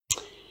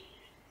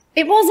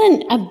It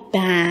wasn't a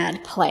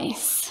bad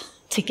place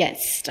to get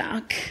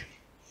stuck.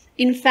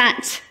 In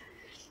fact,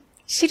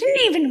 she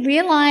didn't even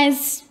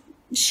realise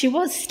she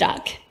was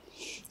stuck.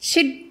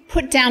 She'd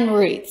put down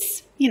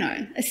roots,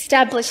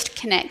 established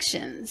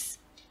connections,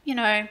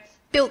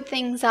 built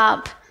things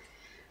up.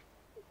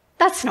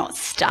 That's not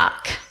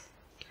stuck.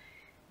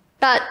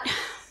 But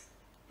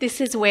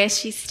this is where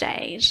she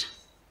stayed.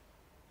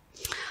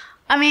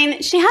 I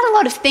mean, she had a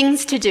lot of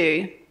things to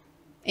do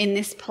in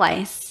this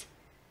place.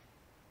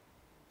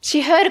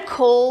 She heard a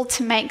call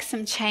to make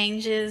some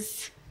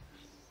changes,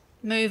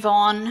 move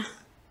on.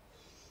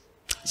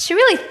 She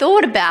really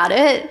thought about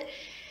it,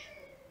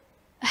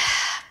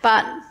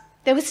 but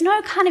there was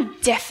no kind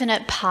of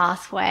definite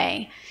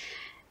pathway,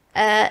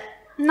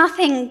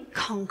 nothing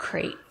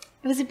concrete.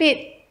 It was a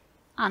bit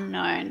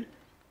unknown.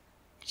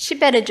 She'd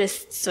better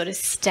just sort of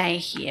stay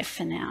here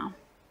for now.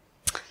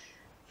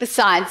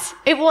 Besides,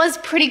 it was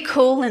pretty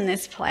cool in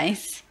this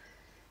place.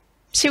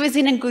 She was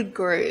in a good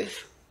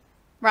groove,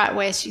 right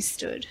where she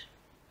stood.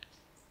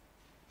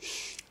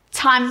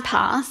 Time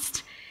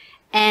passed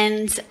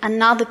and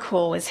another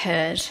call was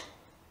heard.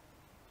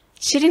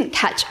 She didn't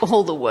catch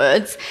all the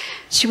words.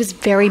 She was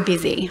very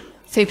busy,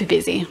 super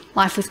busy.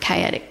 Life was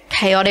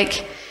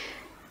chaotic.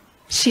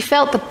 She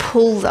felt the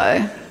pull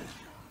though,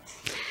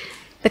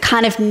 the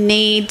kind of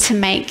need to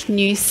make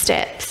new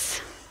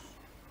steps.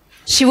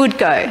 She would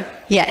go,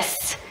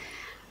 yes,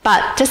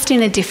 but just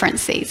in a different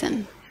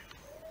season.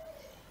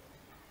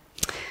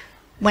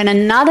 When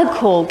another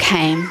call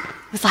came,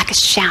 it was like a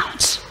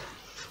shout,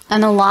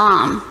 an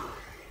alarm.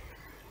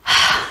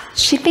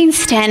 She'd been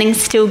standing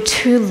still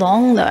too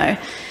long though,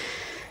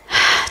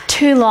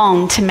 too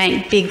long to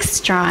make big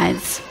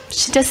strides.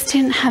 She just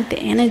didn't have the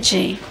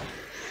energy.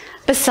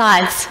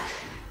 Besides,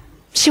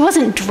 she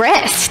wasn't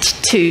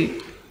dressed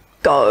to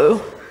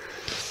go.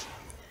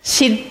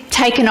 She'd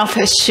taken off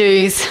her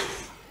shoes.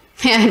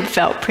 It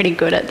felt pretty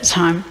good at the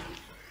time.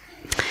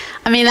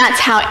 I mean, that's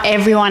how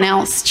everyone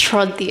else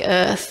trod the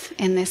earth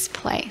in this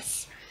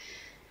place.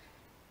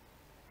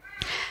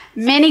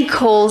 Many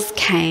calls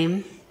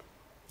came,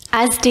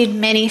 as did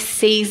many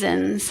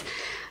seasons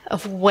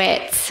of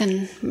wet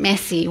and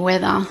messy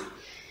weather.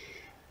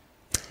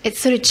 It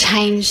sort of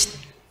changed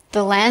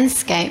the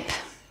landscape,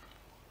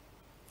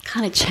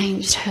 kind of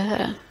changed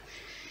her.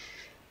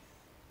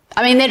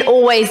 I mean, there'd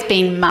always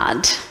been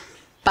mud,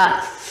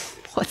 but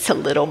what's a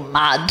little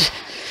mud?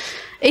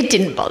 It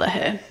didn't bother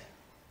her.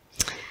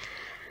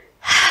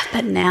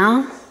 But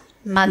now,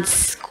 mud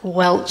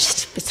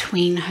squelched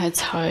between her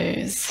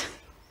toes.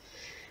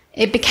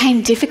 It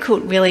became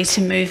difficult really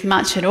to move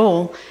much at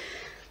all.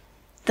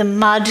 The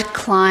mud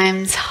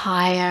climbed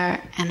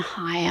higher and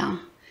higher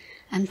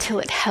until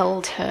it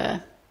held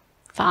her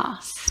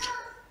fast.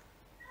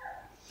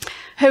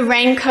 Her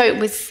raincoat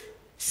was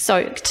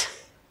soaked.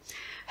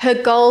 Her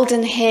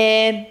golden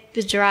hair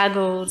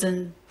bedraggled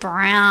and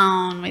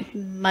brown with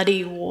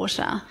muddy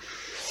water.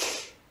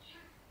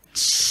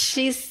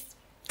 She's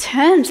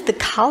turned the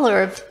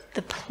colour of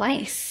the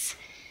place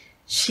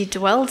she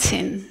dwelt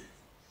in.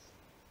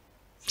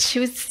 She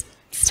was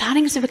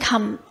starting to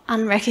become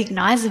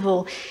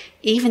unrecognisable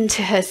even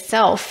to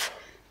herself.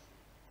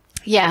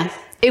 Yeah,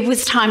 it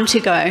was time to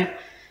go.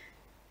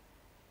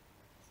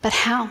 But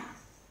how?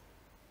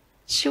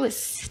 She was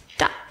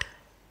stuck.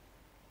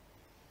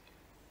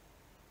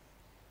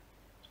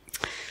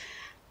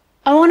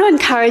 I want to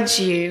encourage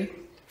you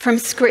from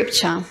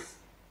Scripture.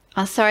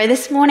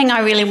 This morning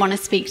I really want to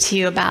speak to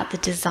you about the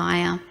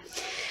desire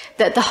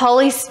that the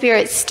Holy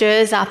Spirit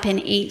stirs up in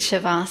each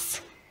of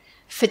us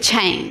for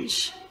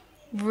change,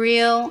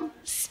 real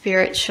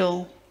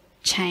spiritual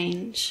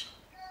change.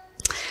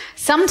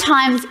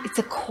 Sometimes it's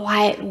a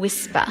quiet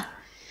whisper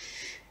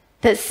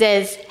that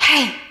says,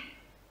 "Hey,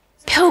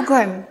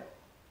 pilgrim,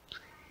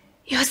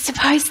 you're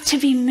supposed to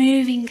be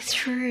moving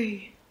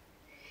through.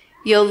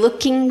 You're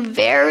looking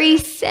very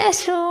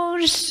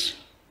settled."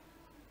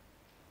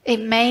 It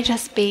may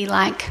just be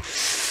like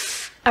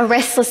a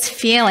restless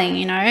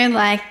feeling,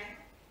 like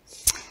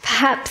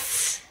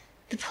perhaps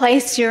the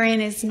place you're in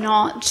is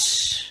not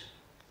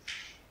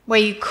where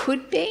you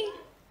could be.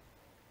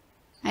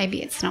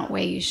 Maybe it's not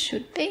where you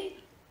should be.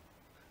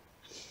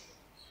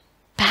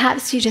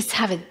 Perhaps you just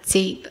have a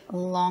deep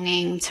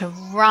longing to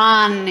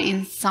run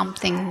in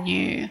something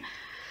new,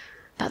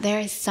 but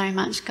there is so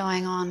much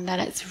going on that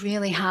it's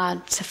really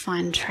hard to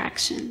find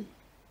traction.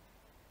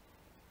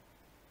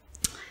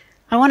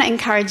 I want to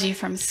encourage you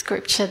from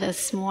Scripture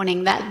this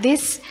morning that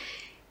this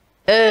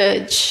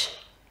urge,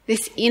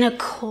 this inner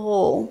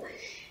call,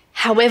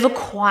 however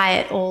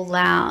quiet or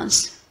loud,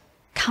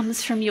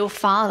 comes from your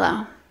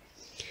Father.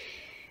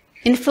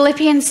 In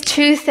Philippians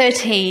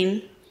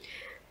 2:13,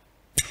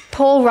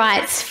 Paul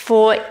writes,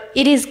 "For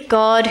it is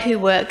God who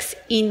works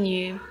in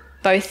you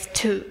both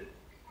to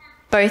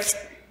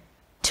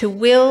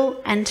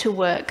will and to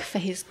work for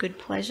his good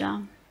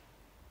pleasure."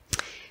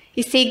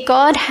 You see,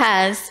 God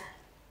has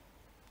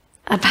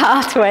a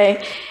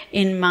pathway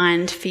in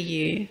mind for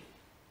you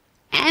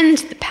and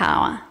the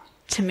power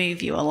to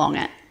move you along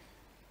it.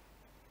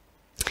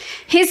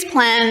 His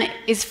plan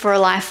is for a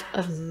life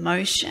of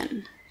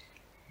motion,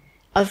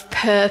 of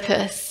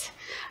purpose,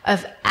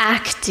 of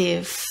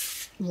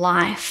active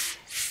life,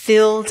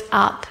 filled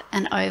up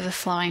and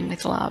overflowing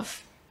with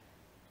love.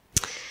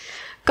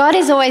 God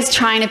is always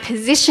trying to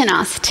position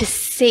us to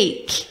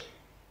seek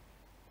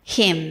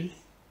Him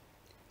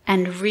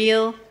and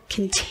real,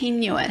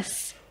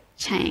 continuous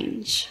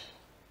change.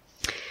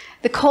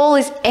 The call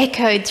is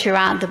echoed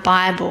throughout the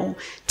Bible.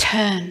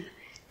 Turn,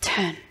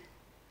 turn,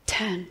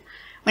 turn.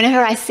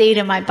 Whenever I see it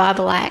in my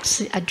Bible, I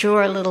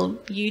draw a little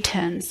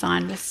U-turn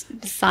sign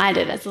beside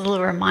it as a little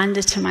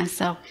reminder to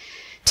myself.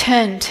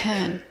 Turn,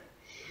 turn.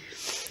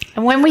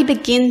 And when we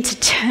begin to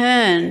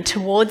turn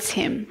towards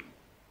Him,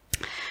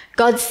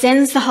 God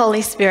sends the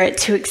Holy Spirit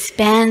to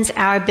expand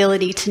our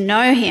ability to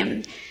know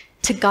Him,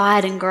 to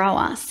guide and grow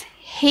us.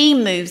 He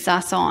moves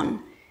us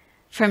on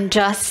from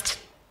just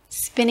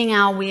spinning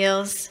our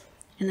wheels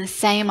in the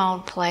same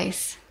old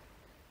place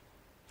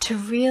to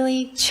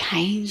really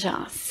change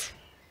us.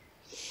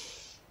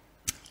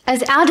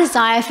 As our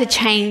desire for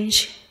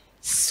change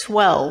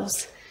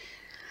swells,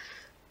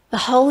 the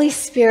Holy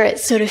Spirit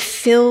sort of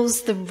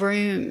fills the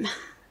room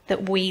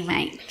that we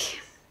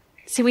make.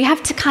 So we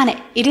have to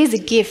it is a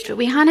gift, but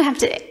we kind of have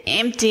to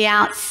empty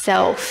out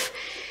self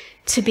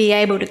to be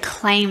able to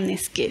claim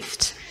this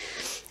gift.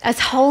 As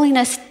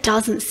holiness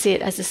doesn't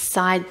sit as a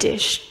side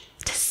dish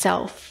to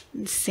self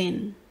and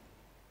sin.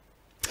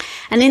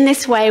 And in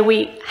this way,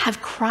 we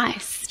have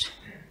Christ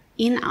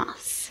in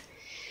us.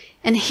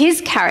 And His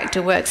character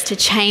works to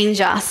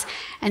change us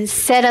and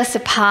set us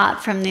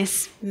apart from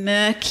this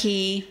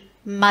murky,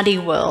 muddy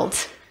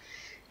world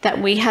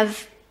that we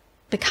have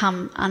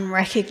become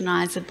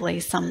unrecognisably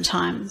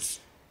sometimes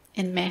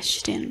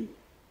enmeshed in.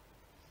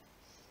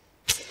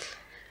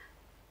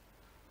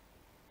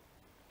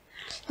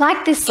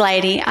 Like this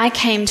lady, I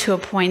came to a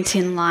point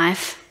in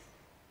life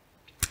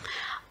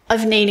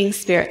of needing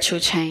spiritual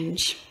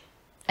change,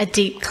 a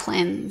deep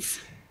cleanse,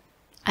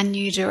 a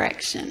new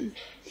direction.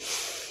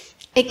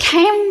 It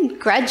came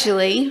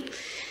gradually,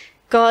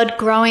 God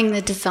growing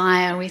the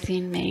desire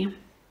within me.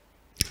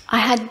 I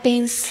had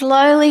been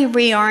slowly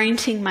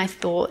reorienting my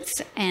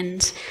thoughts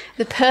and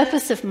the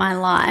purpose of my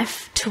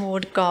life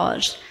toward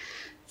God.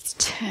 It's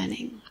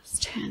turning.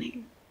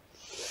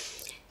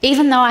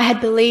 Even though I had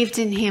believed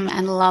in Him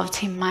and loved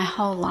Him my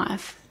whole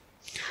life,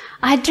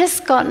 I had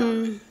just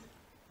gotten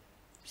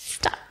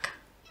stuck.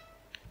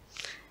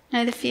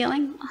 Know the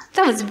feeling?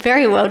 That was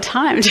very well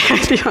timed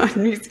with your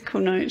musical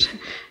note.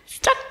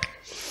 Stuck.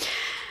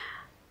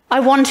 I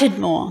wanted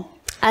more.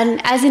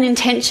 And as an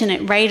intention,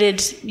 it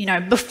rated,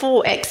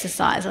 before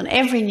exercise on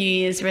every New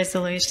Year's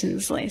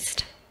resolutions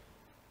list.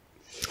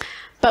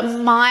 But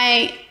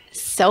my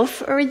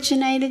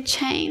self-originated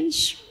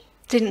change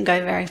didn't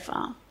go very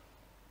far.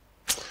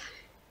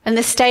 And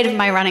the state of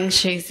my running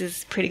shoes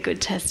is a pretty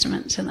good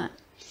testament to that.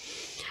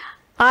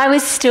 I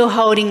was still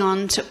holding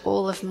on to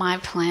all of my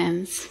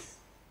plans,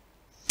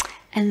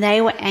 and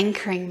they were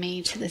anchoring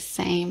me to the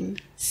same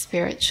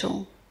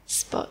spiritual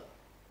spot.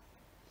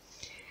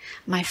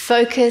 My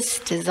focus,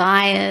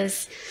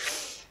 desires,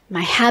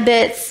 my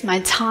habits, my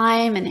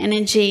time and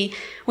energy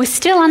were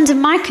still under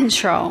my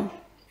control,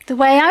 the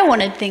way I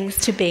wanted things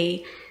to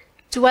be,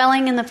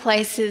 dwelling in the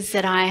places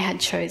that I had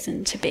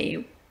chosen to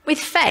be, with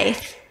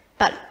faith,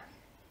 but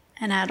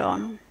an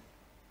add-on.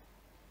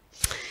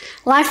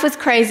 Life was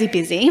crazy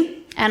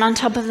busy, and on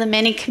top of the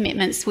many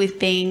commitments with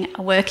being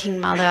a working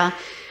mother,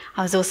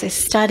 I was also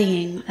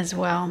studying as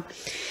well.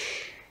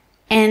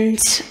 And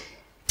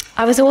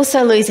I was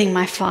also losing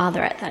my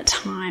father at that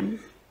time.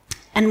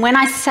 And when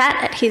I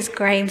sat at his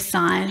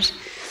graveside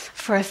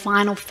for a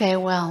final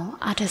farewell,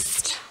 I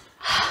just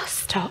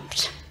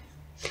stopped.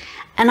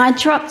 And I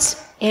dropped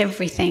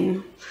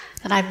everything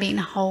that I'd been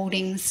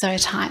holding so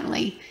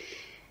tightly.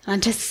 And I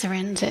just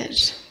surrendered.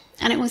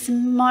 And it was the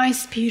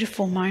most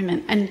beautiful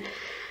moment. And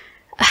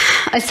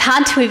it's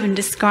hard to even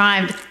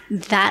describe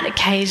that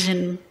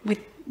occasion with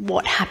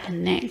what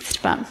happened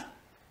next, but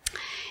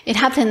it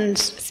happened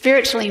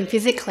spiritually and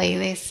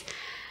physically.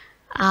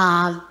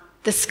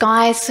 The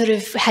sky sort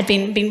of had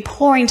been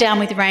pouring down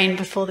with rain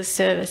before the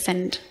service,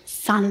 and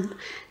sun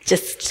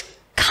just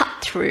cut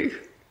through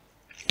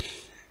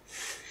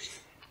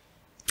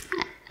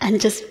and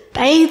just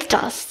bathed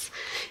us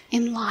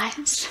in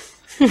light.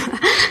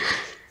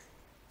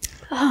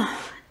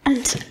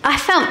 And I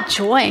felt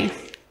joy.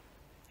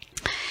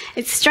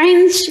 It's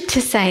strange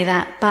to say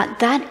that, but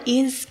that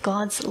is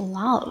God's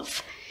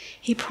love.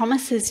 He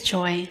promises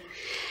joy.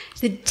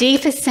 The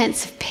deepest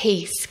sense of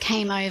peace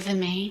came over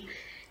me,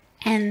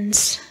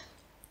 and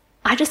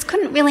I just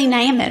couldn't really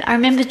name it. I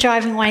remember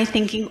driving away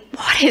thinking,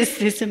 what is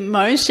this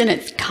emotion?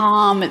 It's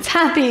calm, it's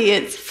happy,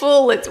 it's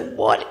full,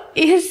 what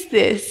is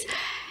this?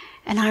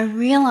 And I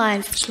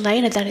realised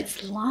later that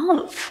it's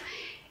love.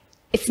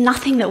 It's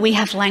nothing that we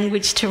have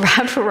language to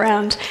wrap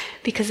around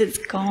because it's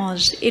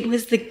God. It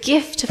was the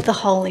gift of the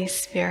Holy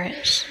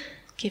Spirit,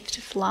 gift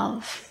of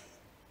love.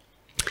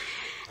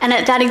 And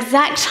at that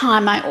exact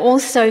time, I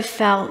also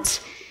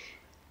felt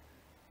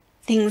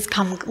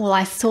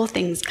I saw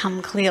things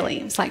come clearly.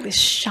 It was like this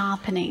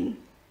sharpening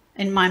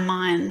in my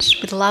mind.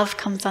 With love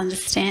comes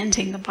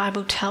understanding. The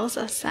Bible tells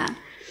us that.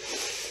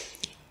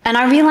 And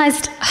I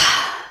realised,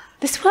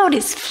 this world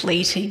is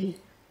fleeting.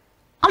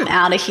 I'm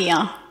out of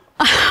here.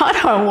 I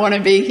don't want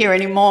to be here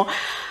anymore.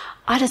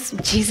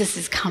 Jesus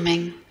is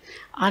coming.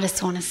 I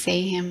just want to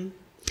see him.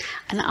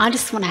 And I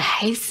just want to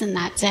hasten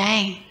that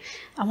day.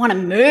 I want to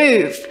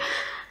move.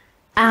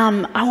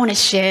 I want to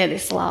share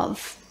this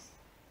love.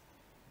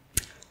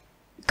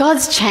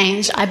 God's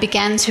change, I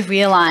began to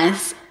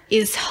realise,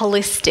 is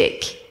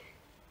holistic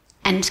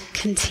and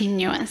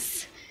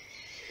continuous.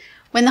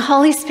 When the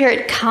Holy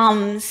Spirit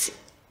comes,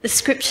 the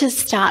scriptures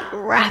start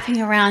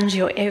wrapping around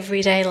your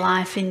everyday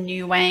life in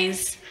new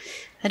ways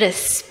that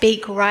just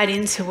speak right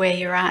into where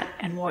you're at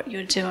and what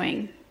you're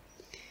doing.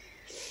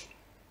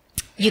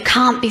 You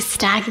can't be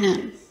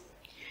stagnant.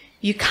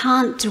 You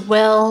can't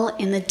dwell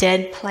in the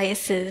dead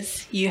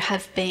places you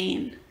have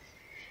been.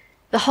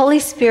 The Holy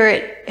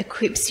Spirit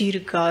equips you to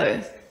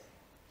go,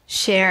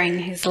 sharing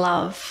his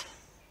love.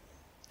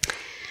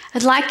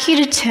 I'd like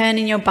you to turn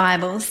in your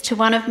Bibles to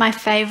one of my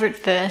favourite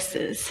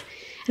verses.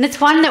 And it's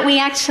one that we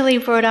actually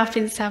brought up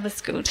in Sabbath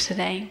school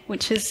today,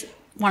 which is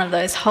one of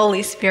those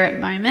Holy Spirit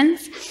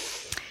moments.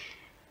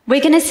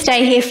 We're going to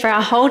stay here for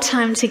our whole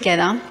time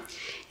together.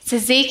 It's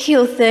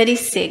Ezekiel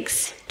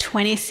 36,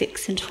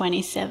 26 and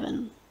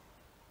 27.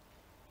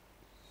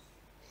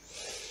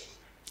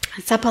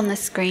 It's up on the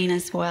screen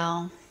as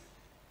well.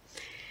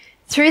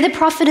 Through the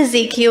prophet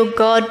Ezekiel,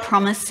 God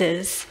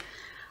promises,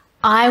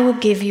 I will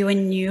give you a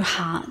new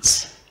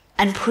heart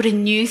and put a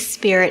new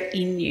spirit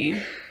in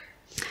you.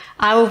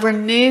 I will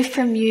remove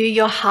from you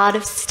your heart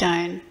of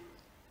stone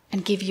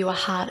and give you a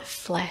heart of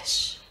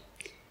flesh.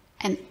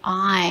 And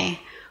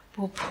I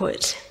will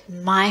put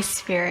my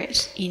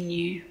spirit in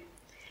you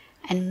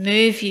and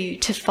move you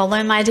to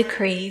follow my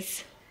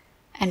decrees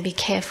and be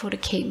careful to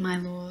keep my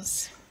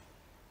laws.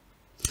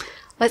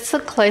 Let's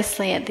look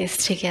closely at this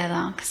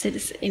together because it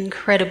is an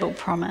incredible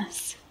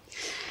promise.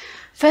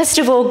 First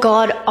of all,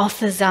 God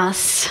offers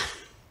us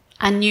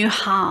a new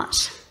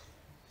heart.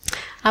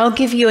 I will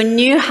give you a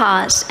new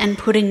heart and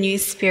put a new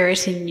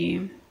spirit in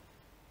you.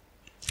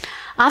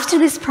 After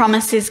this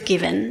promise is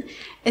given,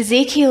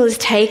 Ezekiel is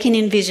taken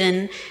in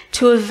vision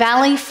to a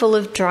valley full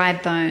of dry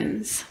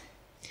bones.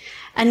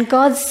 And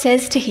God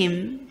says to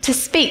him to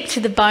speak to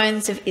the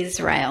bones of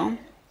Israel.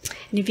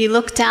 And if you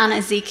look down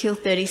Ezekiel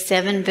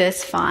 37,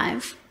 verse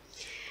 5,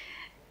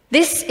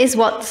 this is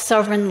what the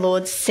sovereign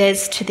Lord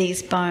says to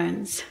these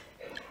bones.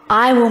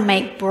 I will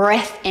make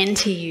breath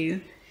enter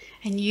you,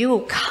 and you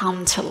will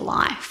come to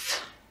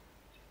life.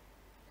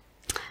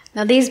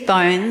 Now, these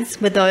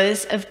bones were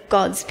those of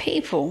God's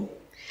people.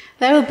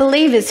 They were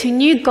believers who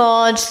knew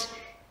God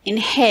in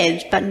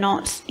head, but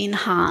not in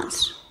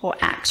heart or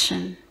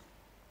action.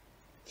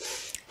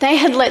 They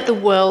had let the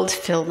world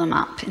fill them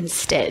up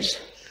instead.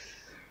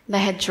 They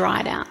had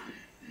dried out.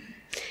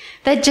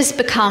 They'd just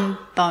become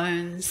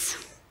bones,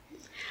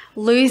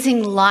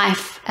 losing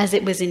life as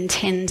it was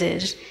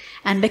intended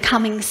and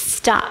becoming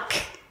stuck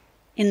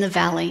in the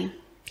valley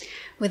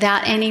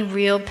without any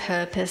real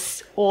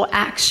purpose or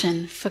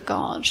action for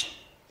God.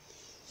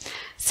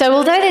 So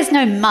although there's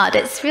no mud,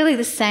 it's really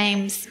the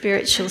same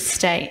spiritual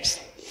state.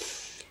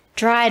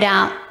 Dried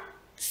out,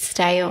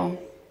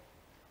 stale,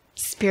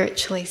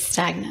 spiritually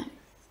stagnant.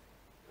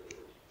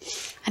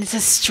 And it's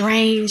a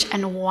strange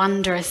and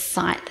wondrous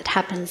sight that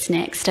happens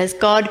next as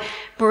God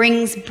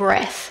brings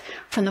breath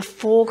from the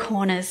four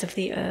corners of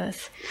the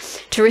earth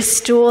to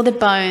restore the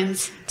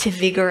bones to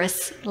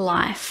vigorous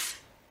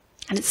life.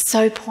 And it's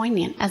so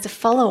poignant as a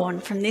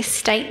follow-on from this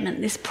statement,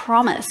 this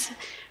promise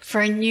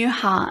for a new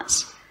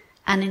heart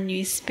and a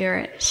new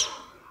spirit.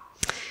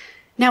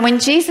 Now, when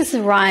Jesus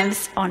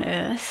arrives on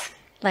earth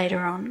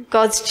later on,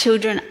 God's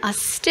children are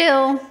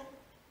still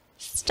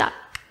stuck,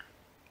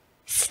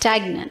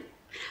 stagnant,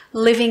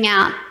 living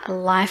out a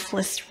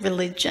lifeless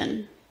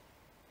religion.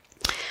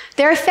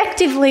 They're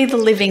effectively the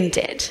living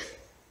dead.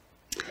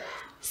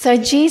 So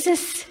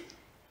Jesus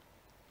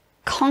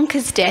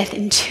conquers death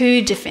in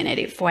two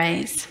definitive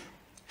ways.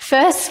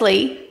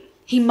 Firstly,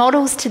 he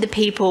models to the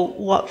people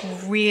what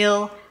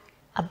real,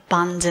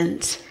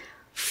 abundant,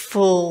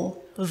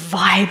 full,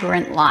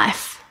 vibrant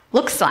life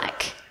looks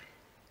like.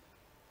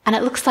 And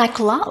it looks like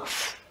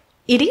love.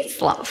 It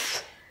is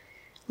love.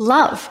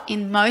 Love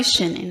in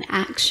motion, in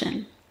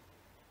action,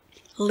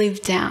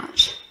 lived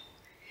out.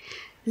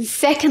 And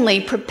secondly,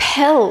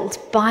 propelled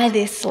by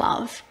this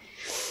love,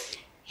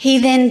 he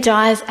then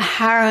dies a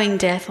harrowing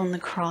death on the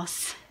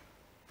cross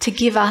to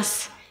give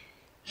us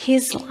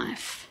his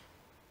life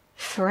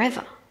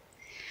forever.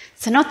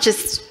 So not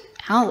just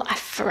our life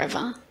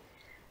forever,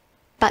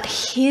 but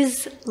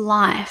his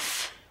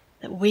life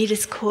that we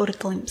just caught a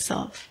glimpse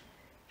of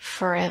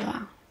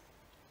forever.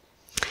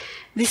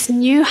 This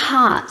new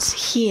heart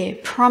here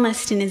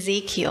promised in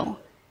Ezekiel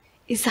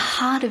is the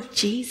heart of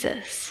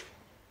Jesus.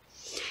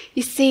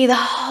 You see, the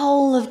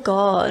whole of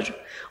God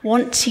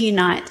wants to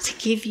unite to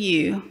give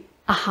you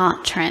a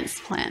heart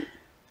transplant.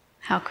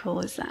 How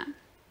cool is that?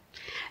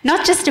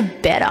 Not just a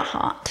better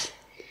heart,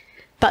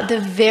 but the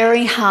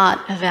very heart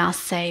of our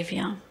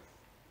Saviour.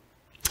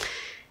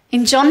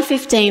 In John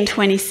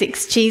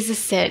 15:26, Jesus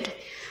said,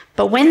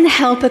 "But when the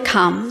Helper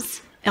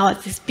comes,"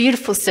 it's this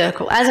beautiful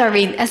circle. As I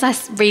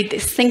read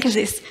this, think of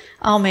this.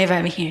 I'll move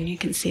over here and you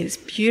can see this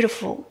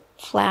beautiful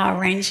flower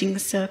arranging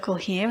circle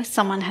here.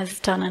 Someone has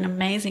done an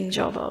amazing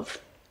job of.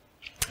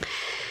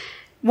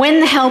 "When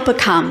the Helper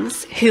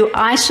comes, who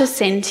I shall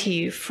send to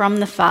you from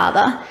the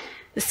Father,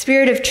 the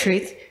Spirit of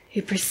truth,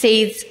 who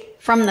proceeds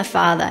from the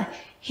Father,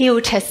 he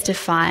will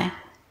testify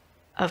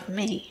of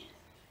me."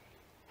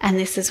 And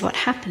this is what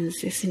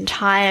happens, this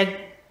entire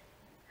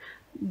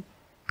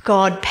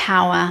God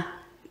power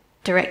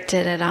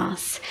directed at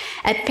us.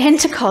 At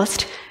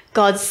Pentecost,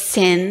 God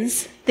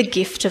sends the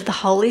gift of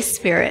the Holy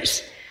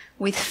Spirit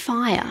with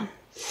fire,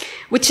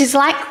 which is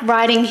like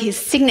writing his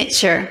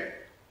signature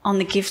on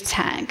the gift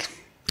tag.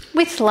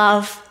 With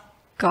love,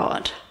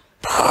 God.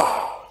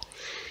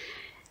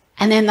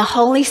 And then the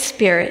Holy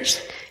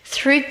Spirit,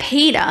 through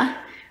Peter,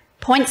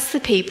 points the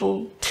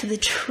people to the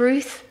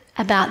truth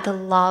about the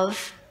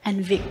love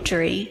and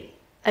victory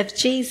of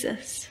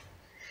Jesus.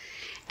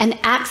 And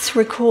Acts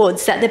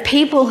records that the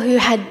people who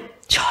had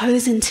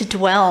chosen to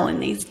dwell in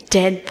these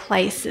dead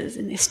places,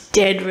 in this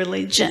dead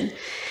religion,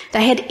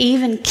 they had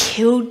even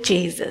killed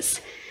Jesus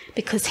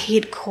because he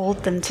had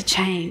called them to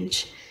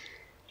change.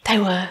 They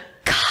were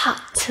cut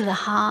to the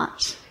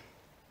heart.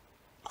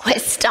 We're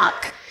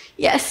stuck.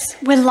 Yes,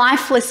 we're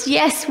lifeless.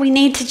 Yes, we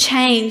need to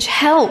change.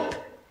 Help.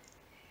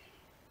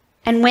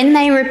 And when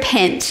they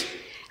repent,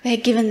 they're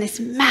given this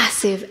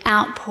massive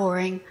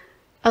outpouring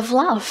of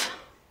love.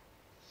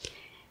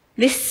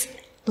 This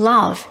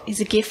love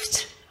is a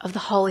gift of the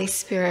Holy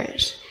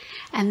Spirit,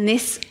 and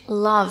this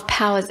love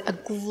powers a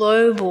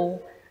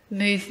global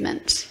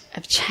movement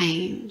of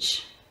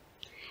change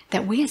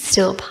that we are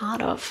still a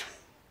part of.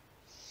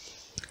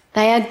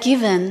 They are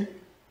given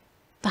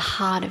the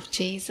heart of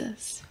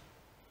Jesus.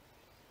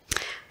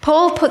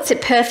 Paul puts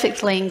it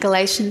perfectly in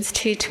Galatians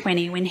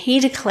 2:20 when he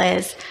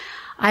declares,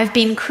 "I've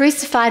been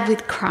crucified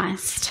with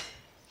Christ,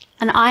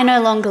 and I no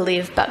longer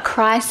live, but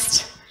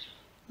Christ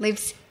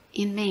lives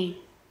in me."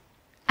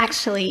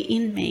 Actually,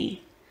 in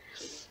me.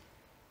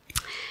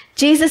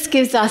 Jesus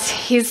gives us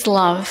his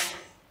love,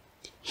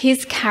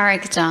 his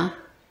character,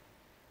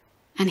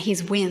 and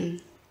his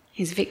win,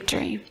 his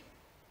victory.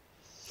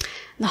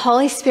 The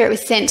Holy Spirit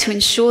was sent to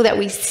ensure that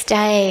we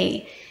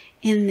stay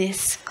in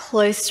this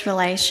close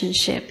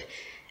relationship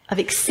of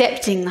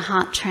accepting the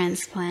heart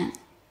transplant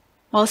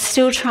while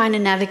still trying to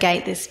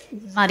navigate this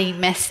muddy,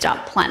 messed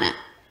up planet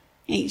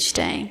each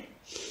day.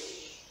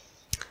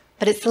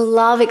 But it's the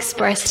love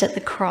expressed at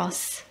the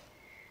cross,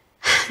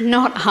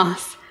 not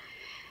us,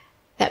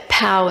 that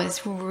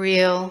powers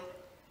real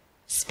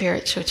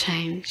spiritual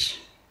change.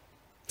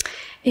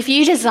 If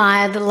you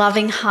desire the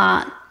loving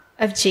heart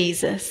of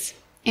Jesus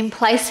in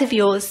place of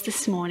yours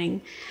this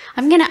morning,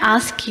 I'm going to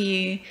ask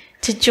you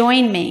to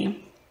join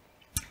me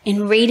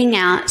in reading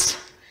out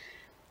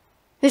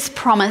this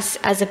promise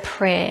as a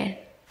prayer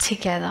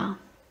together.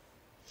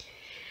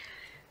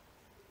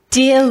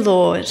 Dear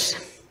Lord,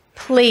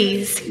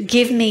 please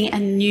give me a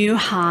new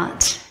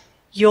heart,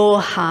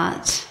 your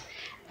heart,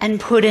 and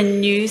put a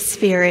new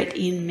spirit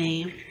in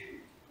me.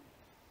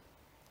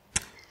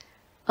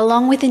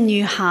 Along with a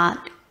new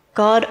heart,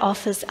 God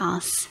offers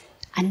us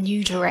a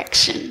new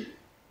direction.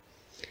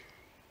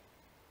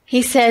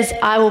 He says,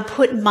 "I will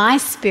put my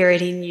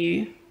spirit in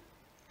you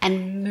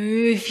and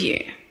move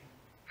you."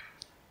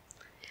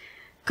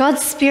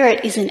 God's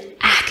spirit is an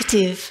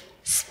active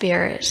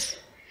spirit,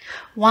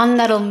 one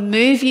that'll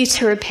move you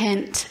to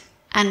repent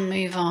and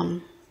move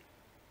on.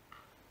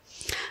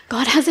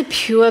 God has a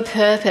pure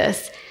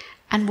purpose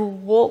and will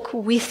walk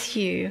with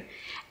you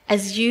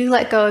as you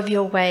let go of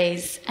your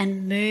ways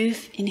and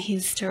move in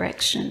his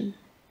direction.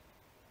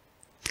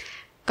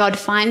 God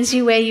finds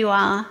you where you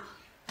are,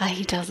 but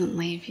he doesn't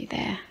leave you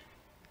there.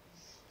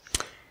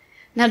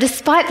 Now,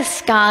 despite the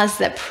scars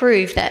that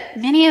prove that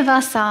many of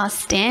us are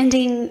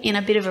standing in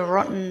a bit of a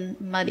rotten,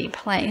 muddy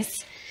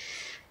place,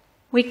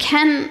 we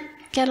can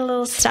get a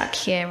little stuck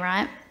here,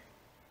 right?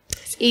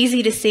 It's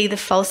easy to see the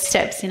false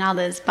steps in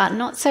others, but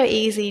not so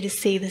easy to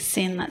see the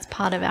sin that's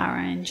part of our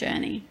own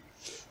journey.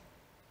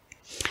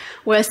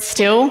 Worse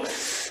still,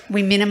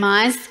 we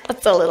minimise,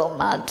 it's a little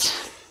mud.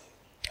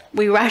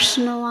 We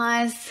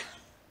rationalise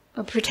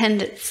or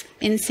pretend it's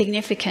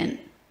insignificant.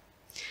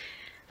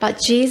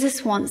 But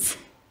Jesus wants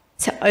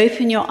to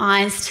open your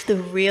eyes to the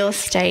real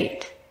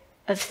state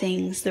of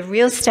things, the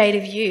real state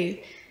of you,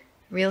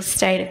 the real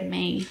state of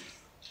me.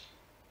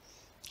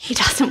 He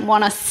doesn't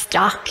want us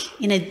stuck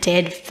in a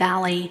dead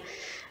valley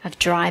of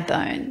dry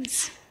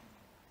bones.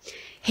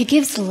 He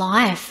gives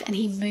life and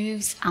he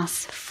moves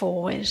us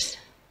forward.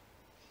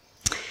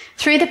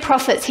 Through the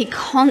prophets, he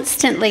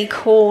constantly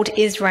called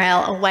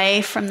Israel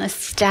away from the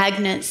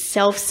stagnant,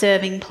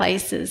 self-serving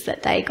places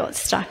that they got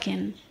stuck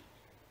in.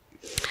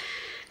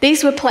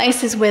 These were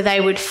places where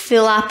they would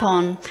fill up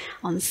on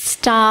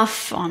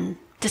stuff, on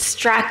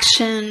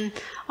distraction,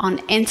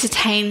 on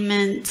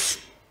entertainment,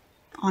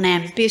 on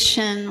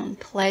ambition, on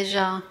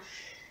pleasure,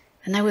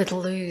 and they would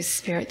lose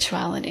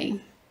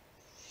spirituality.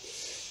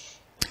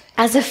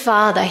 As a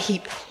father, he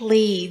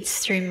pleads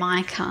through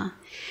Micah,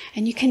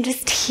 and you can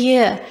just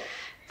hear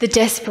the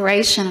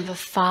desperation of a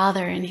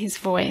father in his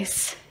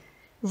voice.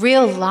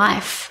 Real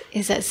life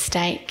is at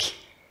stake.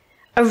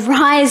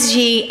 Arise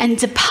ye and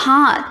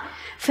depart,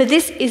 for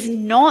this is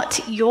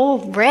not your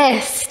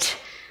rest,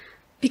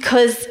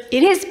 because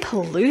it is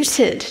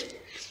polluted.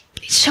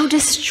 It shall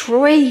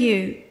destroy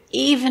you,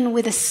 even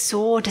with a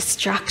sore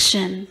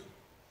destruction.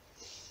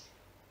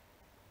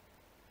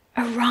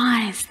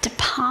 Arise,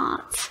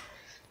 depart.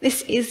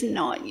 This is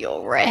not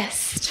your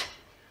rest.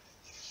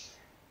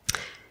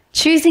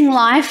 Choosing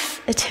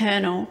life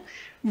eternal,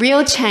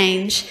 real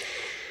change,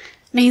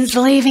 means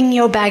leaving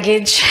your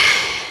baggage,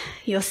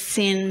 your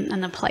sin,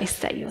 and the place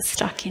that you're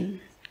stuck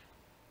in.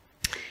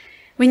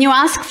 When you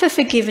ask for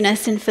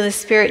forgiveness and for the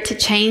Spirit to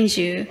change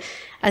you,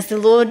 as the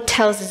Lord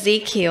tells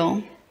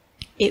Ezekiel,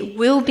 it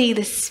will be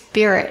the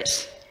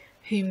Spirit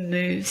who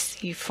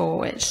moves you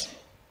forward.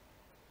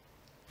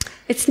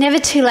 It's never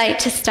too late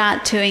to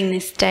start doing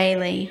this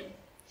daily.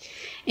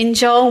 In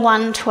Joel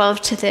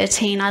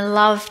 1:12-13, I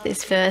love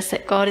this verse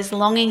that God is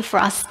longing for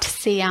us to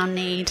see our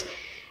need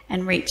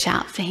and reach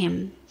out for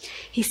him.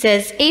 He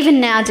says,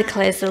 "Even now,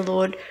 declares the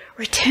Lord,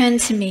 return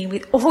to me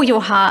with all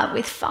your heart,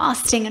 with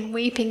fasting and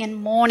weeping and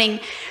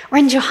mourning.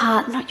 Rend your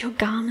heart, not your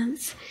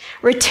garments.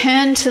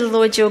 Return to the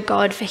Lord your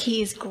God, for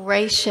he is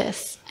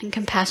gracious and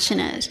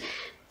compassionate,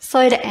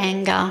 slow to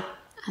anger,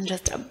 and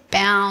just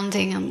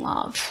abounding in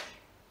love.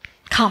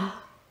 Come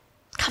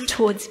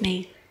towards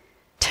me.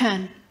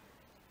 Turn.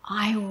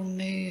 I will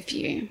move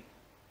you."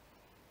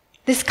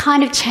 This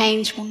kind of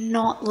change will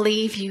not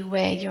leave you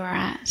where you're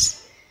at.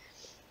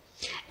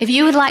 If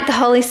you would like the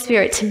Holy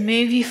Spirit to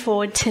move you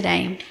forward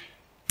today,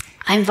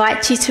 I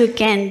invite you to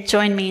again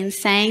join me in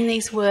saying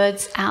these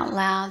words out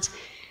loud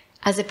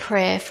as a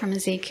prayer from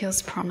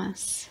Ezekiel's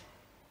promise.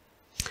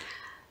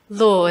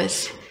 Lord,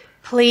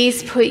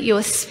 please put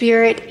your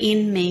Spirit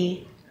in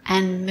me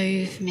and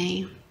move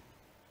me.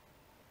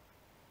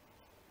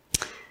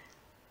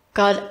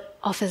 God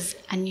offers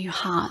a new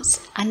heart,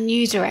 a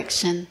new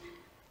direction,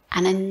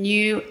 and a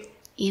new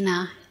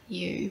inner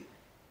you.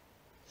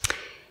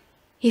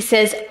 He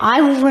says,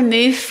 "I will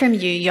remove from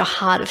you your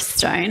heart of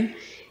stone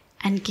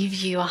and give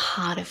you a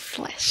heart of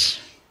flesh."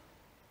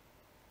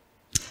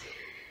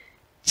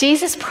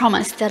 Jesus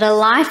promised that a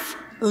life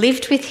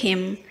lived with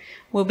him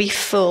will be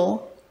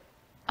full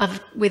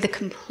with a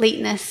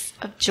completeness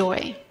of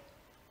joy.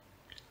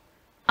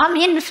 I'm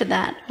in for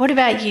that. What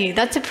about you?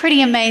 That's a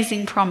pretty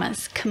amazing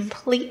promise,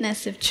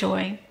 completeness of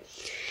joy.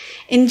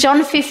 In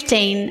John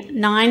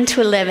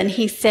 15:9-11,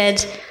 he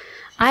said,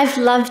 "I've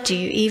loved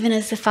you even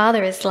as the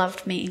Father has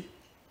loved me.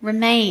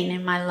 Remain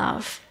in my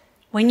love.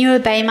 When you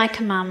obey my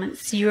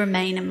commandments, you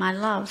remain in my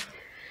love,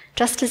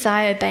 just as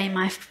I obey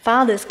my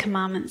Father's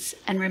commandments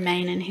and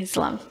remain in his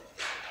love.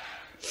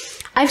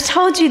 I've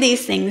told you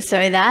these things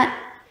so that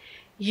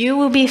you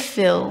will be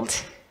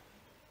filled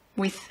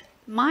with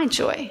my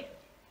joy."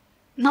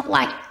 Not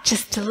like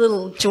just a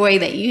little joy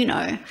that you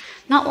know,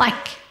 not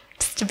like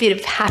just a bit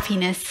of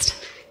happiness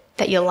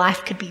that your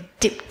life could be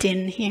dipped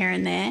in here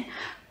and there,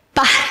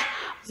 but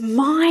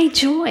my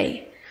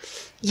joy.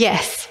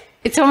 Yes,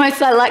 it's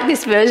almost I like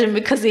this version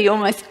because he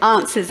almost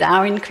answers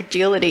our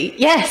incredulity.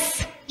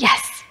 Yes,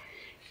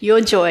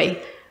 your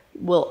joy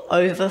will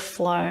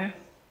overflow.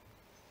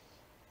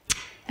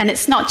 And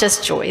it's not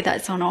just joy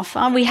that's on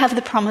offer. We have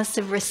the promise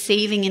of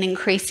receiving in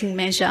increasing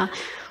measure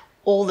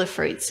all the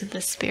fruits of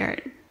the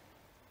Spirit.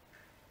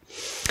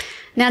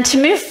 Now,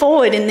 to move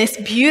forward in this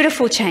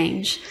beautiful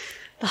change,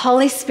 the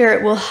Holy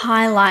Spirit will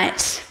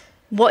highlight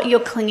what you're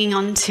clinging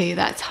on to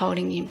that's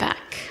holding you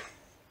back.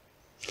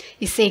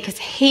 You see, because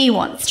he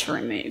wants to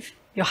remove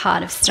your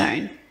heart of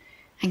stone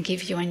and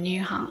give you a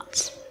new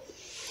heart.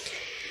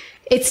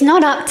 It's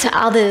not up to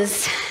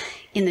others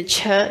in the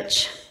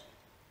church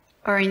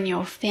or in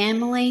your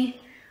family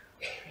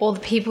or the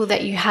people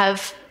that you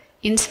have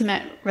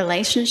intimate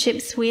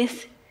relationships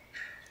with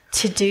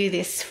to do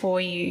this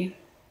for you.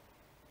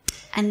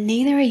 And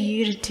neither are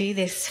you to do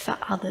this for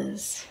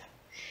others.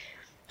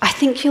 I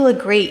think you'll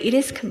agree it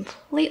is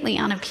completely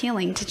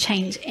unappealing to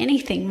change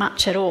anything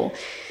much at all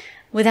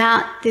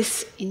without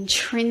this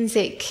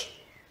intrinsic,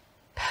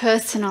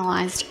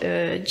 personalised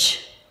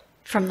urge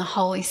from the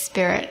Holy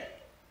Spirit.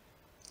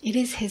 It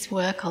is his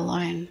work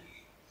alone.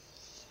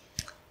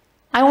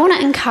 I want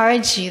to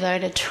encourage you, though,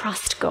 to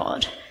trust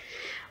God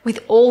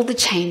with all the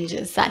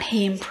changes that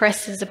he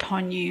impresses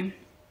upon you.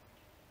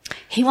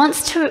 He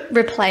wants to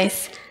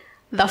replace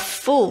the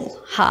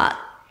full heart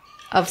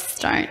of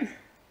stone.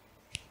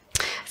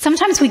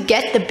 Sometimes we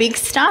get the big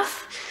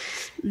stuff,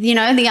 the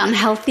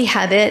unhealthy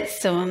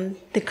habits,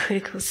 the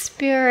critical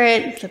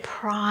spirit, the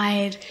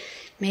pride,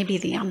 maybe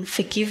the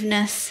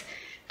unforgiveness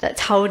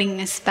that's holding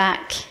us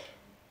back.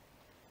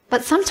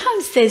 But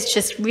sometimes there's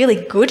just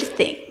really good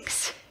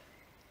things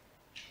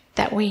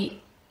that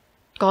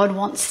God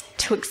wants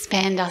to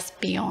expand us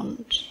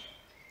beyond,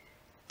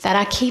 that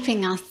are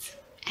keeping us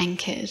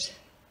anchored.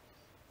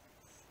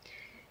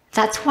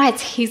 That's why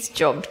it's his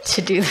job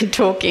to do the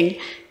talking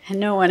and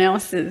no one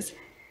else's.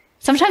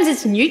 Sometimes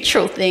it's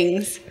neutral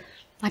things,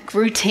 like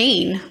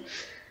routine.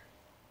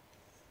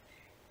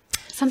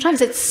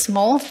 Sometimes it's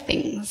small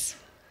things.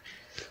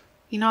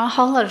 You know, a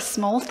whole lot of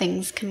small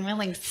things can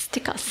really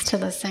stick us to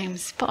the same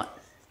spot.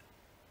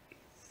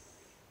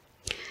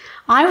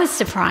 I was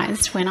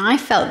surprised when I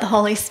felt the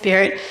Holy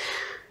Spirit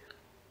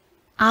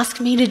ask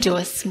me to do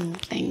a small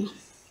thing.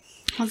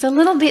 It was a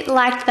little bit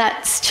like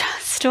that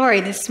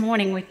story this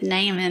morning with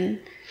Naaman.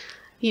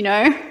 You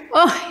know,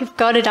 oh, if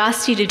God had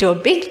asked you to do a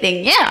big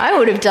thing, yeah, I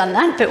would have done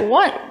that, but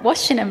what?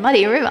 Washing a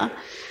muddy river.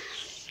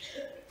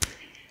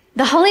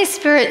 The Holy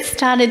Spirit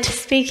started to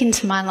speak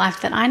into my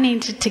life that I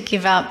needed to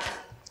give up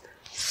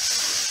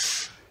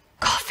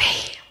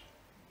coffee.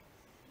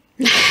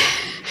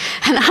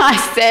 And I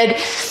said,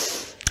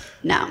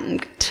 no, I'm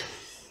good.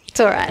 It's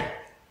all right.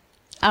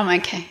 I'm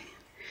okay.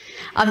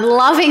 I'm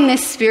loving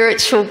this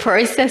spiritual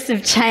process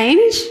of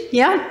change.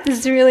 Yeah, this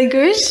is really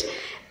good.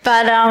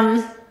 But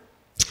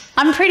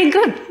I'm pretty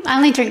good. I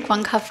only drink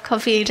 1 cup of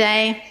coffee a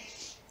day.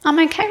 I'm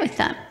okay with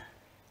that,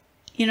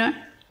 you know.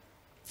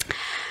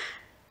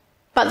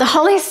 But the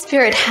Holy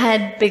Spirit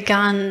had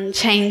begun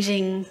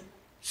changing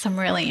some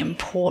really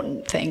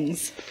important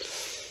things.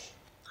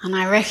 And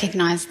I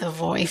recognised the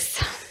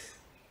voice,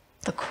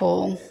 the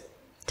call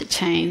to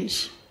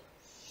change.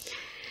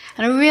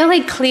 And a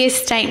really clear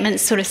statement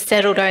sort of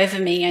settled over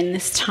me in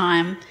this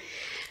time.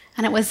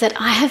 And it was that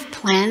I have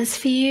plans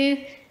for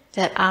you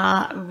that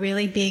are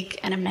really big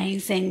and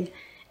amazing,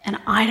 and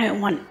I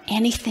don't want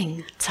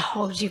anything to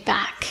hold you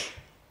back.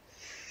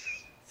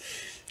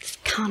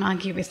 Just can't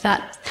argue with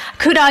that.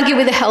 Could argue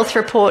with a health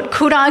report,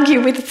 could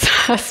argue with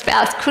a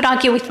spouse, could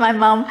argue with my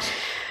mum,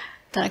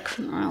 but I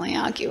couldn't really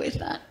argue with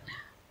that.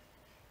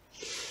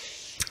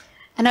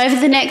 And over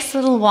the next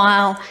little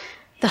while,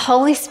 the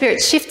Holy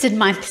Spirit shifted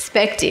my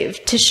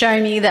perspective to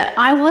show me that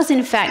I was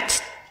in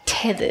fact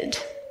tethered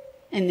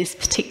in this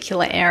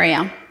particular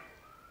area.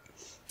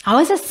 I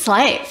was a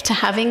slave to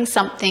having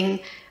something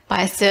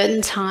by a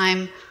certain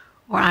time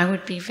or I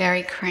would be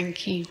very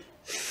cranky.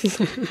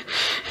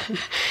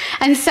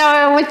 And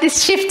so with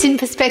this shift in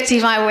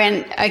perspective, I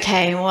went,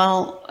 okay,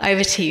 well,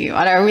 over to you.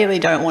 I really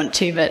don't want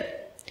to,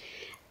 but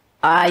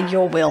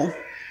your will,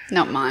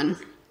 not mine.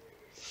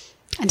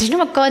 And do you know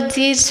what God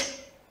did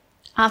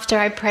after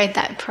I prayed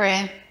that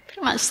prayer?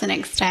 Pretty much the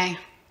next day.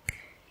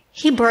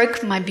 He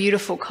broke my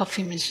beautiful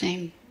coffee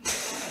machine.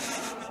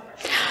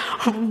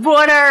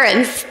 Water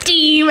and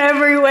steam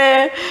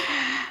everywhere.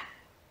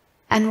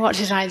 And what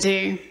did I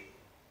do?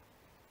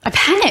 I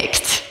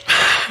panicked.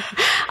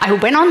 I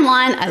went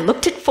online, I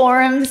looked at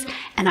forums,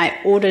 and I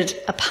ordered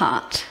a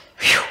part.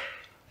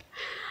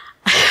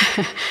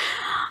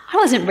 I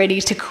wasn't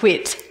ready to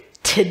quit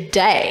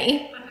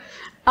today.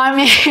 I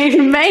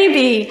mean,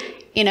 maybe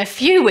in a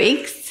few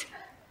weeks,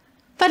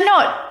 but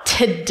not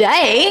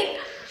today.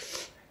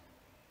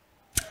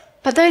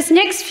 But those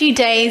next few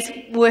days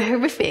were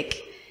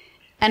horrific.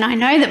 And I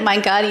know that my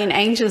guardian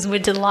angels were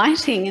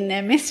delighting in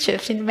their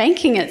mischief in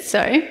making it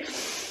so.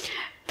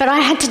 But I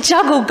had to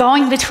juggle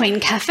going between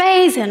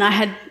cafes, and I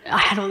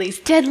had all these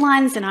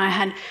deadlines, and I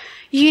had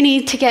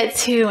uni to get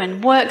to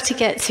and work to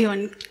get to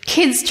and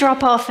kids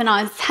drop off, and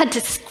I had to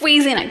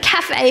squeeze in a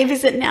cafe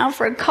visit now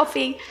for a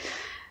coffee.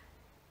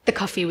 The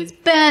coffee was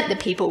burnt, the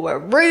people were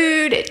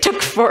rude, it took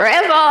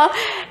forever.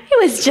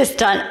 It was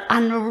just an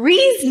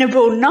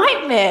unreasonable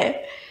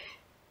nightmare.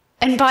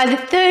 And by the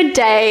third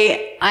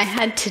day, I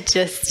had to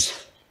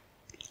just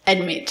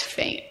admit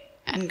defeat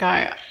and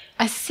go,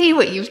 I see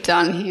what you've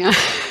done here.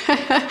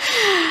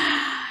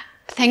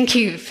 Thank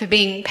you for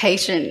being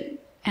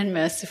patient and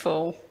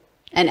merciful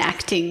and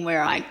acting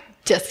where I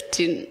just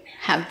didn't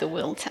have the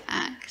will to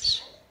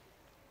act.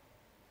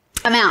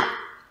 I'm out.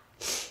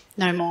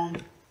 No more.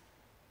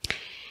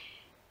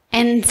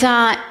 And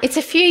it's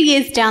a few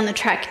years down the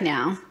track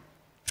now,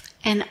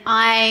 and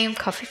I'm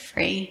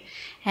coffee-free,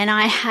 and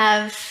I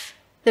have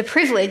the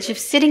privilege of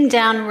sitting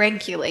down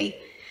regularly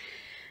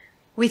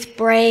with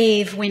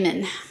brave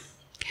women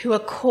who are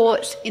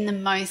caught in the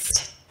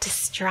most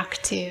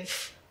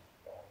destructive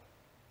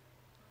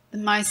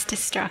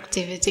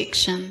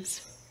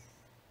addictions.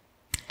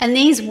 And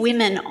these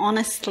women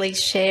honestly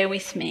share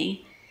with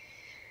me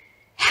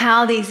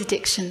how these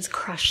addictions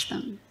crush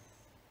them,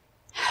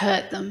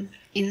 hurt them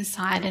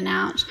inside and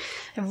out.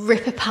 They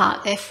rip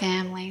apart their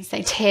families.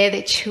 They tear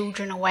their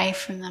children away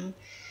from them.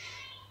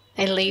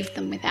 They leave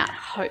them without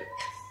hope.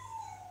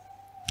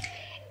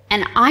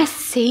 And I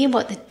see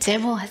what the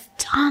devil has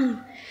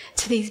done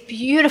to these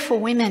beautiful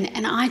women,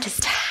 and I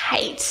just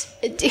hate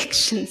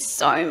addiction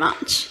so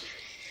much.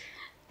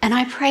 And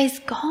I praise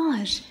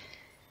God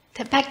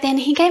that back then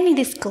he gave me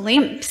this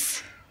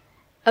glimpse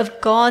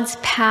of God's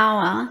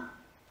power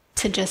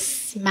to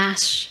just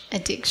smash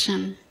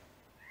addiction.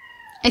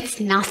 It's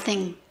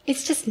nothing.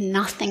 It's just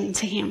nothing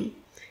to him.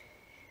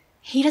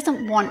 He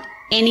doesn't want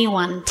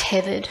anyone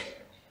tethered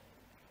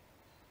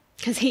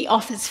because he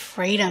offers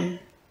freedom.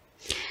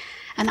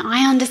 And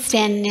I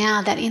understand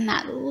now that in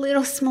that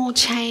little small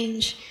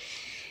change,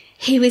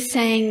 he was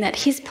saying that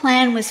his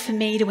plan was for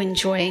me to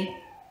enjoy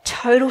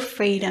total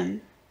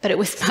freedom, but it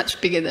was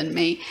much bigger than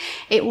me.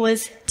 It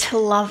was to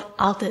love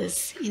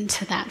others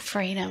into that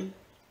freedom.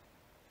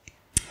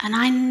 And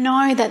I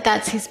know that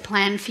that's his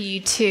plan for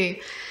you too.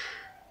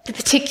 The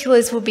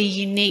particulars will be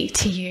unique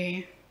to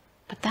you,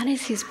 but that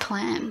is his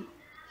plan.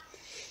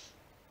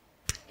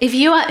 If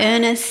you are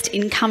earnest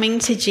in coming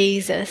to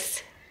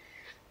Jesus,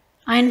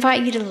 I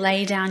invite you to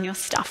lay down your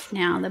stuff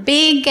now, the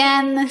big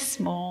and the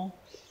small,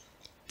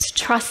 to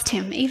trust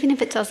him, even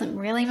if it doesn't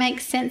really make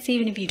sense,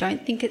 even if you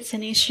don't think it's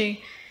an issue.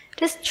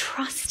 Just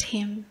trust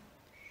him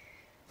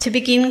to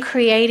begin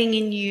creating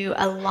in you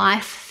a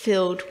life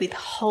filled with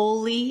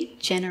wholly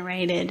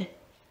generated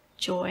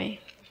joy.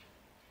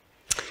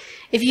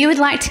 If you would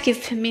like to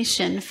give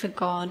permission for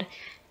God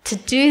to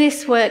do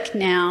this work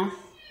now,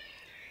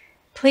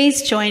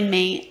 please join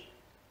me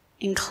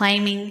in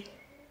claiming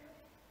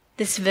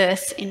this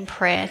verse in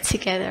prayer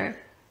together.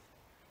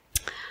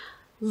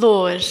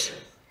 Lord,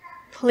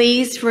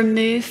 please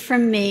remove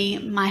from me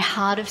my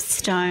heart of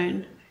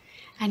stone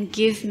and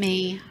give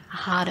me a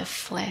heart of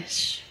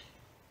flesh.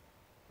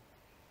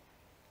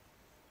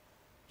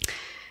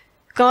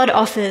 God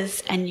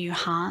offers a new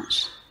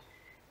heart,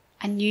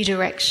 a new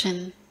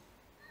direction,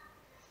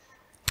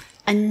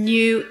 a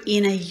new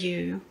inner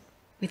you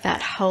with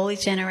that wholly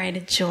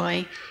generated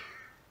joy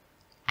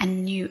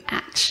and new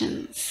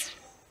actions.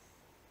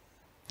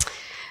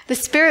 The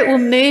Spirit will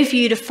move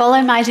you to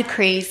follow my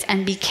decrees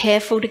and be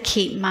careful to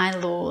keep my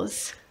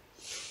laws.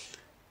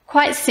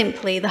 Quite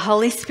simply, the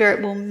Holy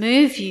Spirit will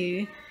move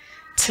you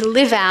to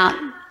live out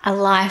a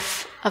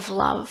life of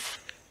love.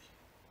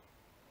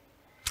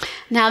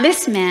 Now,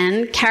 this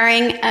man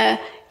carrying a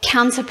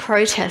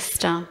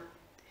counter-protester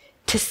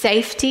to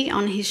safety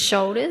on his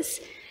shoulders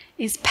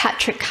is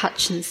Patrick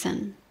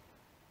Hutchinson.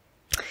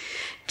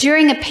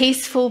 During a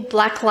peaceful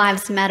Black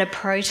Lives Matter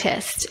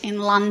protest in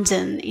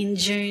London in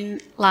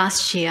June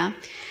last year,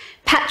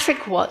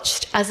 Patrick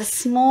watched as a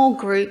small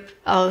group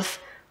of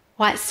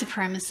white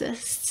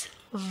supremacists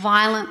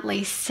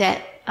violently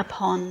set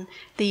upon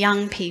the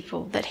young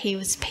people that he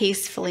was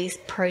peacefully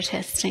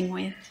protesting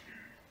with.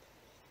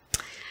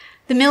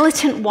 The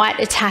militant white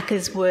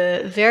attackers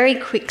were very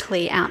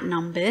quickly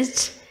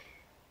outnumbered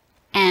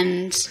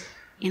and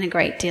in a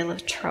great deal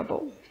of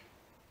trouble.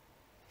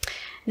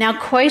 Now,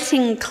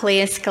 quoting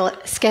Claire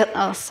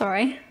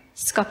Scopoletti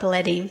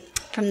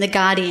from The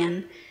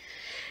Guardian,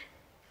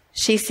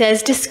 she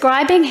says,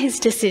 describing his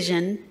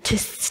decision to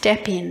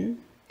step in,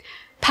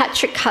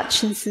 Patrick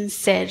Hutchinson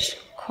said,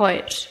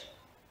 quote,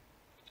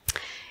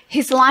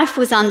 "His life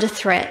was under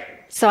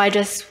threat, so I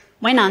just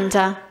went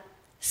under,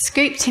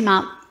 scooped him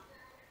up,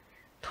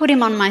 put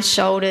him on my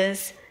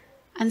shoulders,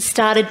 and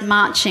started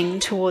marching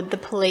toward the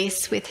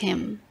police with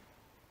him."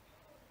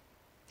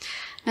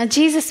 Now,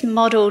 Jesus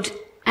modelled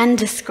and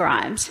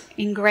described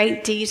in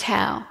great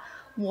detail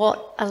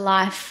what a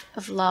life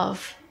of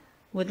love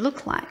would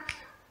look like.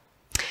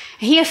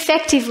 He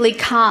effectively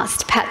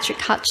cast Patrick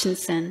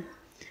Hutchinson,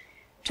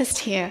 just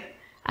here,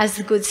 as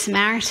the Good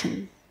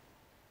Samaritan.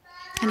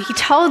 And he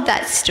told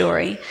that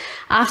story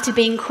after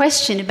being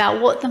questioned about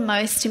what the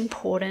most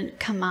important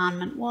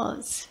commandment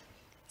was.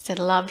 He said,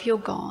 love your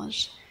God,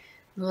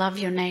 love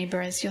your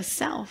neighbour as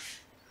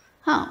yourself.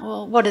 Oh,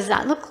 well, what does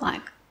that look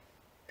like?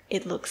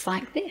 It looks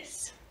like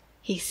this,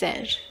 he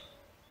said.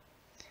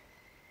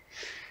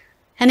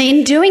 And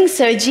in doing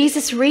so,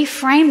 Jesus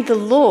reframed the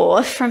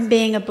law from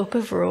being a book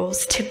of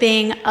rules to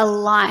being a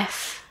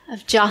life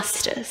of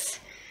justice,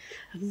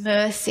 of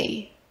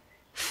mercy,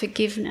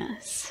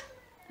 forgiveness,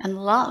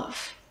 and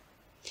love.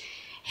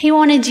 He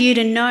wanted you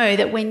to know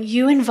that when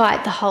you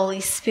invite the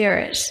Holy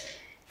Spirit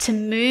to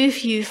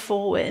move you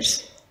forward,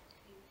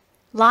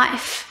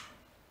 life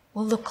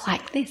will look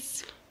like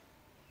this.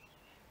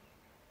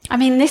 I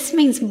mean, this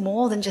means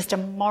more than just a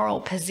moral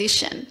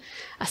position,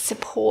 a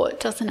support,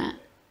 doesn't it?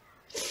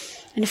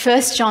 In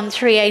 1 John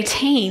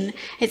 3:18,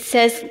 it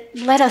says,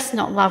 let us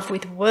not love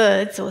with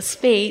words or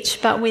speech,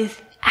 but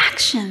with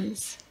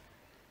actions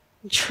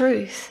and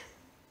truth.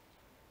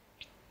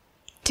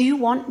 Do you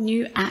want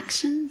new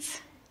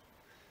actions?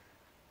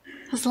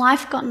 Has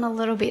life gotten a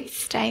little bit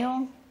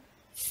stale,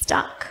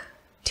 stuck?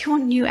 Do you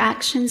want new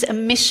actions, a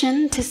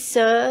mission to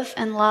serve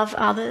and love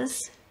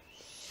others?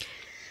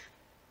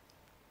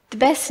 The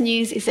best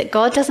news is that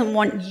God doesn't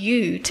want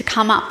you to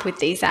come up with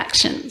these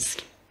actions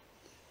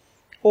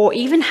or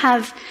even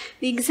have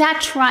the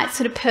exact right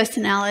sort of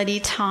personality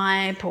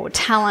type or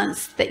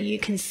talents that you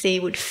can see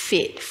would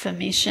fit for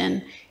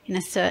mission in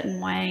a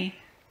certain way.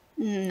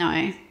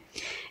 No.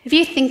 If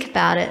you think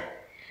about it,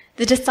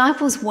 the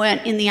disciples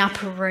weren't in the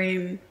upper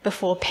room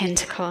before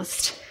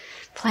Pentecost,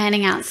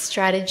 planning out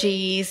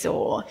strategies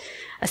or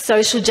a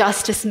social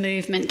justice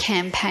movement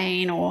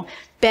campaign or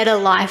better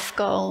life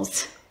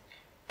goals.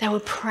 They were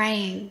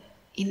praying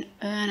in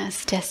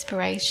earnest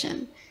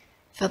desperation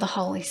for the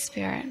Holy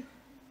Spirit.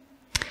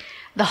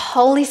 The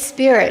Holy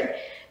Spirit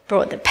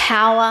brought the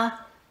power,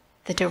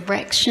 the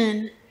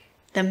direction,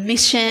 the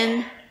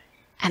mission,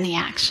 and the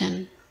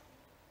action.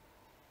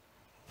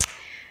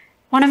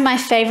 One of my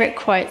favourite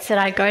quotes that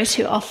I go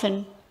to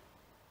often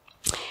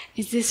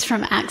is this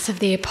from Acts of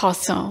the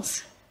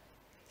Apostles.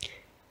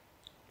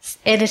 It's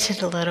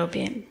edited a little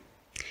bit.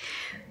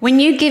 When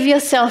you give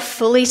yourself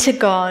fully to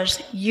God,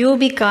 you will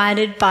be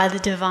guided by the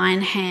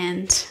divine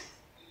hand.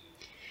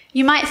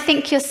 You might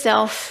think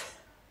yourself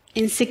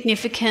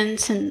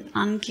insignificant and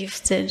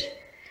ungifted,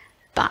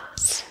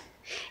 but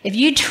if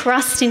you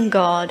trust in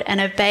God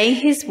and obey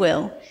His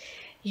will,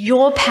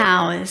 your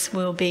powers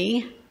will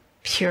be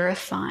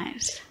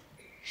purified,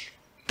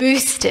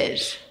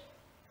 boosted,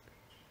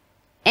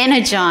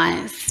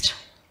 energized.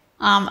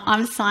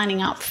 I'm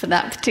signing up for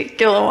that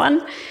particular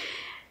one.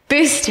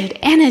 Boosted,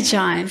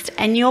 energized,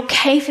 and your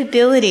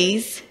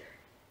capabilities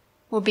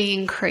will be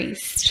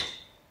increased.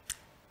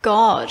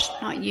 God,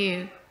 not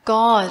you,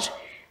 God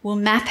will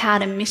map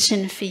out a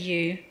mission for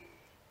you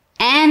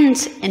and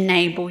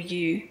enable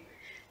you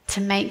to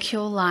make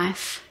your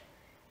life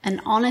an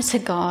honour to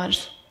God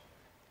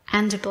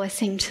and a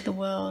blessing to the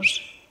world.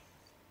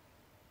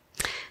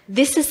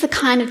 This is the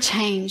kind of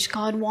change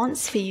God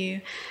wants for you,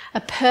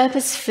 a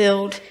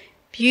purpose-filled,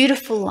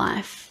 beautiful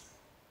life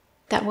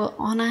that will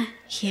honour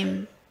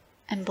Him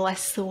and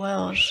bless the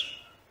world.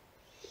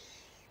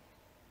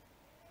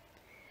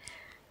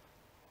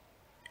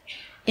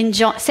 In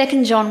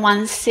 2 John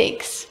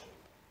 1:6,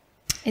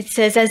 it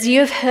says, as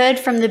you have heard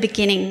from the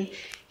beginning,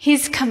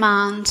 His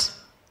command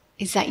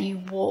is that you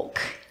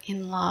walk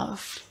in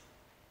love.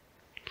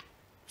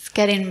 Let's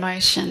get in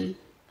motion.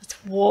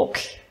 Let's walk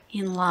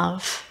in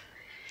love.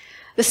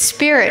 The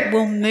Spirit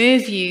will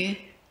move you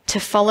to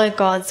follow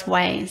God's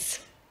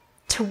ways,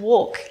 to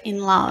walk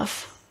in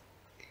love.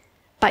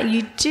 But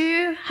you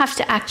do have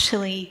to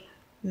actually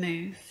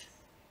move.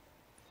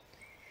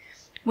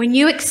 When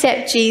you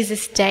accept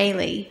Jesus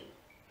daily,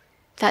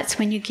 that's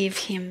when you give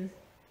Him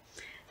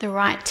the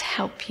right to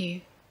help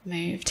you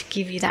move, to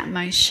give you that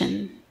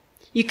motion.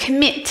 You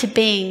commit to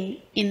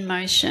being in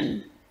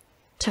motion,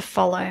 to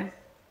follow.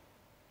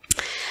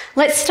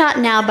 Let's start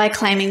now by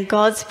claiming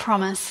God's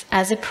promise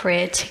as a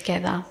prayer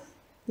together.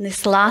 In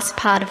this last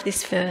part of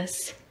this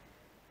verse,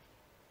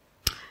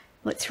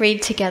 let's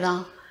read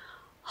together.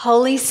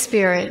 Holy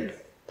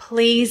Spirit,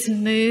 please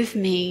move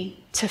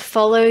me to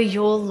follow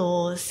your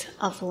laws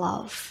of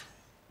love.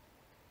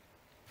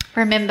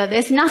 Remember,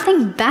 there's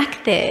nothing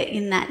back there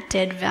in that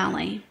dead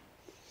valley.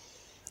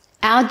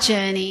 Our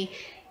journey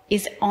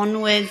is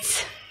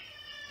onwards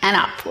and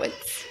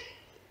upwards.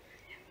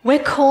 We're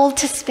called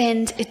to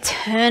spend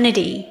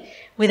eternity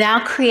with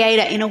our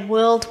Creator in a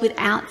world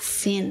without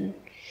sin,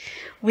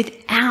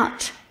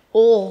 without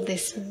all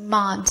this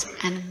mud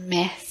and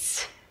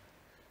mess.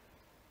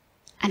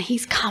 And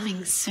He's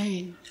coming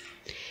soon.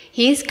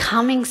 He's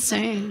coming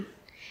soon.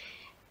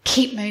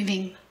 Keep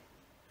moving.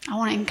 I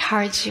want to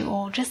encourage you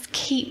all. Just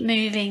keep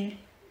moving.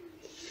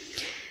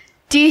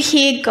 Do you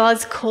hear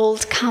God's call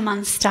to come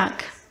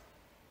unstuck?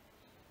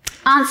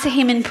 Answer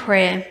Him in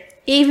prayer,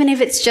 even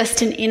if it's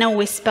just an inner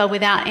whisper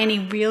without any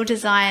real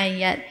desire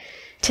yet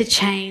to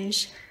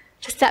change.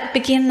 Just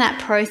begin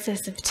that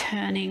process of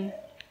turning.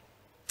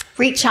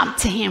 Reach up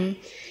to Him.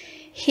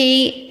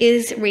 He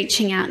is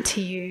reaching out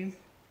to you.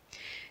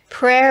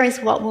 Prayer is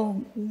what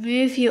will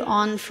move you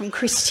on from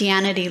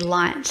Christianity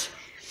light.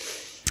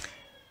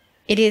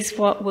 It is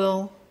what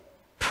will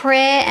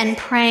prayer and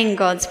praying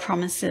God's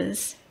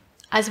promises,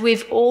 as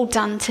we've all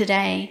done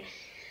today,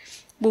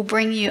 will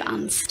bring you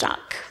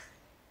unstuck.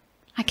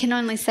 I can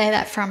only say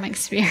that from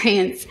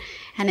experience,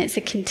 and it's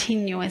a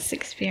continuous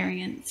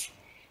experience.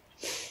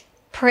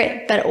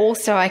 But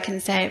also I can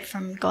say it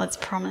from God's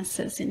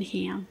promises in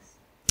here.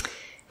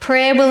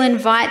 Prayer will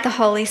invite the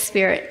Holy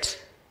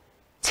Spirit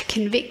to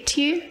convict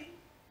you,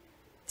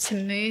 to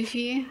move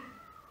you,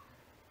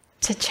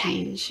 to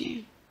change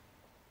you.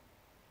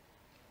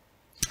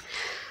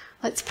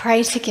 Let's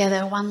pray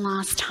together one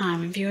last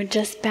time. If you would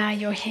just bow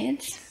your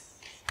heads.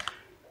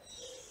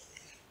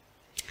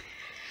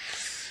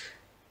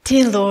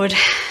 Dear Lord,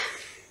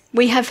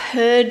 we have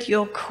heard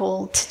your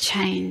call to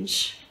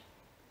change.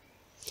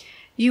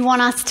 You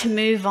want us to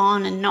move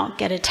on and not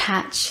get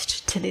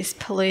attached to this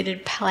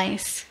polluted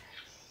place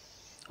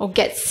or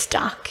get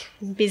stuck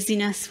in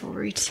busyness or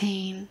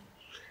routine.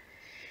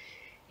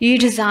 You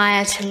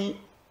desire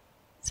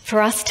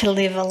for us to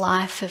live a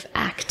life of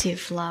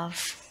active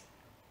love,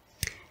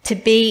 to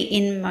be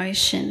in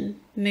motion,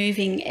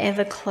 moving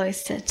ever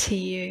closer to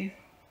you,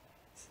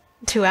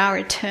 to our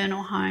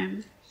eternal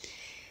home.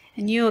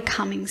 And you are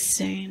coming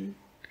soon.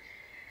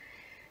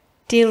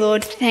 Dear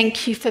Lord,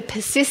 thank you for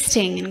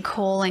persisting in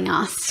calling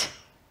us.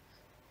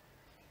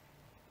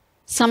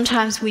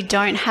 Sometimes we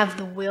don't have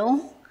the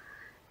will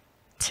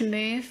to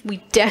move. We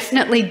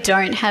definitely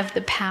don't have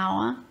the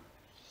power.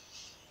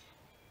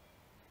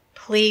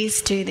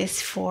 Please do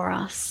this for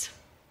us.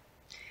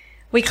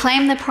 We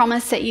claim the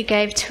promise that you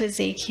gave to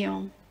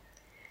Ezekiel.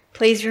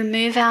 Please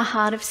remove our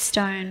heart of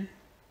stone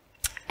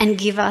and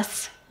give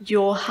us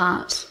your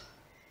heart.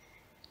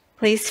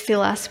 Please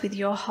fill us with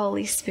your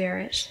Holy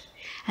Spirit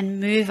and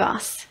move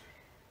us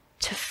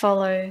to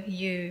follow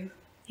you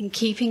in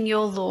keeping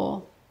your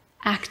law,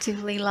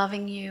 actively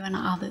loving you and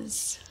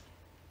others.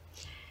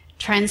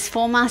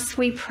 Transform us,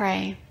 we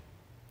pray.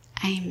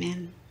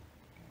 Amen.